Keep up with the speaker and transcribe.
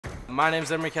My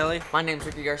name's Emery Kelly. My name's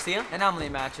Ricky Garcia. And I'm Lee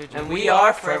Matchage. And we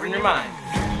are Forever in Your Mind.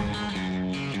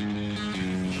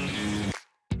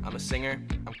 I'm a singer.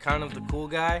 I'm kind of the cool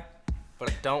guy, but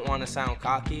I don't want to sound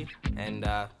cocky, and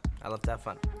I love to have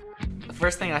fun. The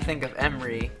first thing I think of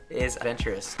Emery is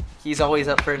adventurous. He's always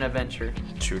up for an adventure.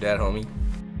 True that, homie.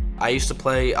 I used to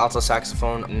play alto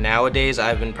saxophone. Nowadays,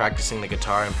 I've been practicing the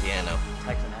guitar and piano.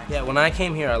 Texan accent. Yeah, when I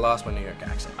came here, I lost my New York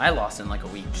accent. I lost in like a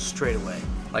week. Straight away.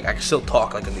 Like, I can still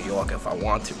talk like a New Yorker if I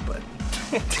want to, but...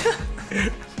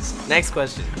 Next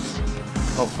question.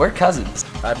 Oh, we're cousins.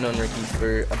 I've known Ricky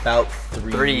for about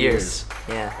 3 years.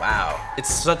 Yeah. Wow.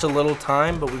 It's such a little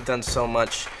time, but we've done so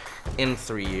much in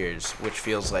 3 years, which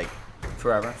feels like...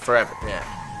 Forever. Forever, yeah.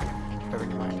 Forever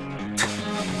in your mind.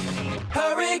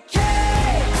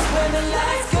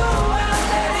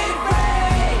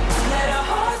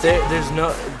 There's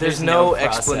no no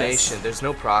process. explanation. There's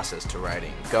no process to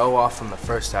writing. Go off from the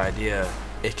first idea.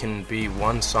 It can be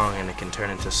one song and it can turn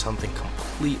into something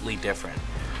completely different,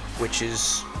 which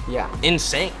is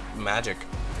insane. Magic.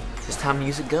 It's just how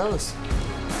music goes.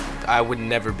 I would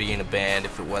never be in a band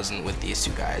if it wasn't with these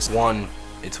two guys. One,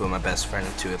 it's with my best friend,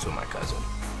 and two, it's with my cousin.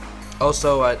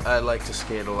 Also, I like to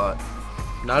skate a lot.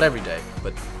 Not every day,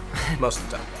 but most of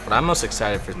the time. But I'm most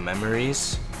excited for the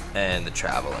memories and the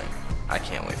traveling. I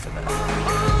can't wait for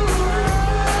that.